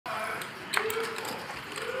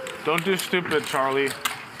Don't do stupid, Charlie.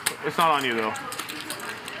 It's not on you, though.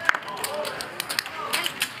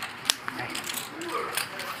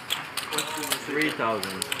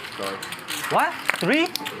 $3,000. What? 3?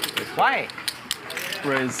 Why?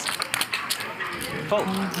 Raise.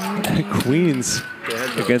 Queens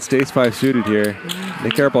against ace-5 suited here.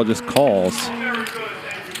 Nick Airball just calls.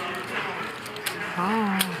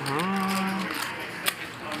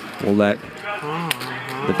 We'll let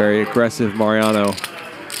the very aggressive Mariano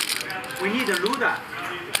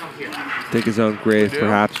dig his own grave,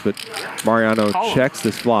 perhaps, but Mariano checks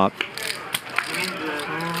this flop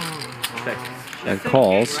and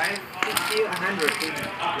calls.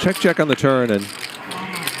 Check, check on the turn, and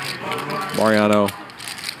Mariano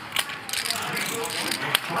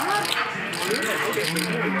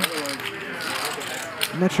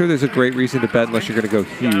I'm not sure there's a great reason to bet unless you're going to go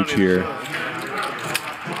huge here.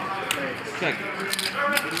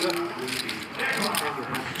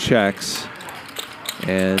 Checks.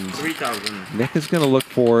 And Nick is going to look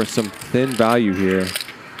for some thin value here.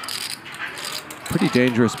 Pretty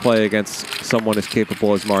dangerous play against someone as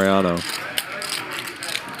capable as Mariano.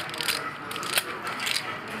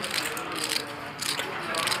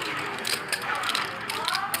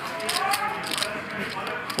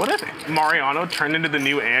 What if Mariano turned into the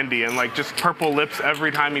new Andy and like just purple lips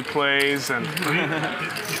every time he plays? And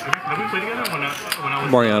Have we played together when I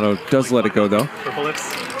was Mariano does let it go though. Purple lips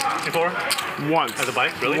before? Once. As a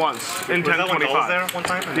bike, really? Once in Was that when Doll was 1025. there one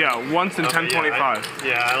time? Yeah, once in 1025.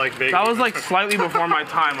 Yeah, I like big. That was like slightly before my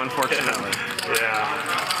time, unfortunately. Yeah.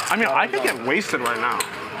 I mean, I could get wasted right now.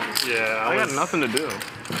 Yeah. I got nothing to do.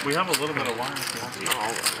 We have a little bit of wine if you want to.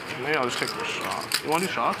 No, maybe I'll just take a shot. You want to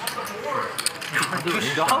do shots? Do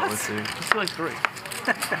shots? Let's see. Let's do like 3.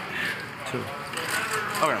 2.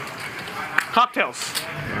 Okay. Cocktails.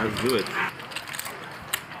 Let's do it.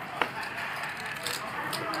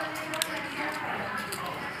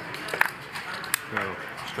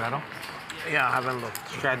 Straddle? Yeah, I haven't looked.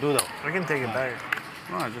 Stradudo. I can take it back.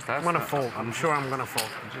 No, I just asked. I'm gonna fold. I'm sure I'm gonna fold.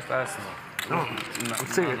 Just ask them. No, I'm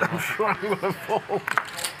serious. I'm sure I'm gonna fold.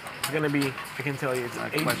 It's gonna be, I can tell you, it's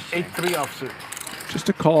 8-3 offsuit. Just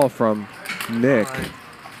a call from Nick.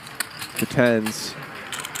 The tens.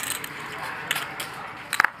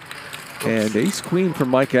 And ace-queen from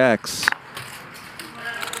Mike X.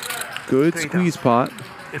 Good squeeze pot.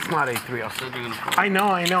 It's not 8-3 offsuit. I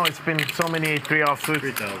know. It's been so many 8-3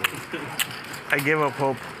 offsuits. I give up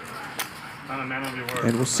hope.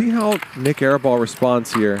 And we'll see how Nick Airball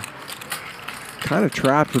responds here. Kind of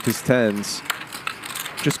trapped with his tens.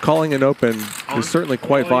 Just calling an open is certainly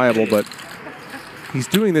quite viable, but he's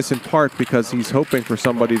doing this in part because he's hoping for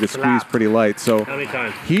somebody to squeeze pretty light. So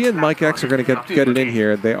he and Mike X are going to get it in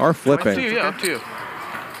here. They are flipping. Up to you, yeah, up to you.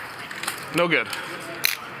 No good.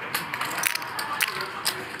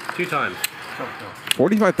 2 times.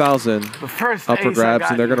 45,000 up for grabs,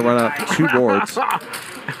 and they're going to run out 2 boards.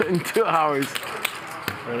 In 2 hours.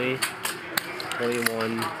 20,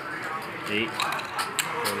 21, 8, 20.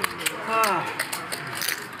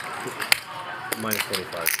 Minus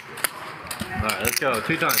 25. All right, let's go.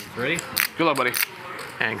 2 times. Ready? Good luck, buddy.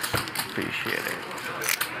 Thanks. Appreciate it.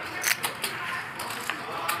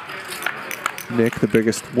 Nick, the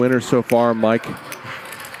biggest winner so far. Mike,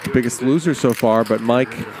 the biggest loser so far, but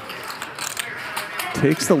Mike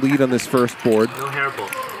takes the lead on this first board. No hairball.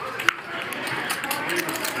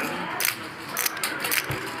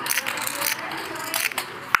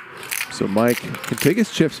 So Mike can take his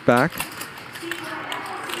chips back.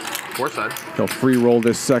 Four side. He'll free roll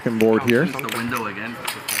this second board here. The window again.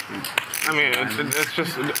 I mean, it's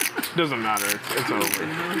just, it doesn't matter. It's over.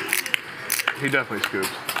 He definitely scoops.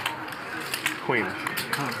 Queen.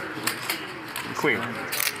 Queen.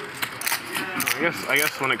 I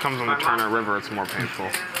guess when it comes on the Turner River, it's more painful.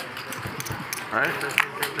 Right?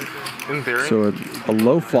 In theory. So a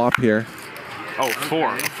low flop here. Oh,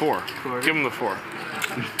 4. 4. Give him the 4.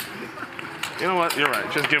 You know what? You're right.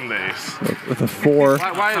 Just give him the ace. With a 4.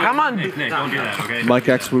 Why Come on. Nick, don't do that, okay? Mike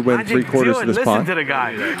X would win Magic, 3/4 of this listen pot. to the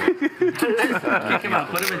guy. Kick him out.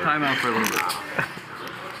 Put him in timeout for a little bit.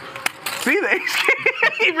 See the ace?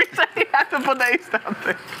 Every time you have to put the ace down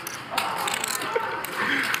there.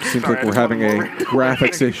 Seems like we're having a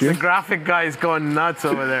graphics issue. The graphic guy is going nuts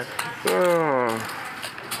over there.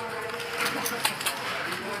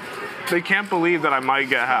 They can't believe that I might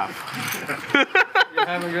get half.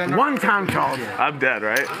 One time, Charles. I'm dead,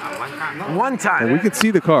 right? One time. And we can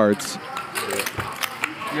see the cards.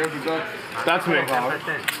 That's me.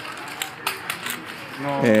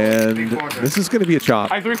 And this is going to be a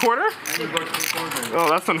chop. I 3/4? Oh,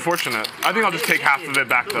 that's unfortunate. I think I'll just take half of it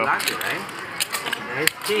back, though. His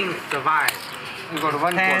king survived. You got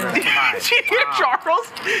one 10 quarter. survive. See here,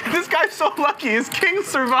 Charles? This guy's so lucky. His kings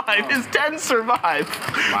survive. His 10s survive.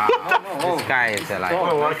 Wow. Oh, This guy is like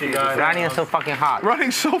Oh, lucky guy. running so fucking hot.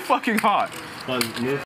 Running so fucking hot. One move.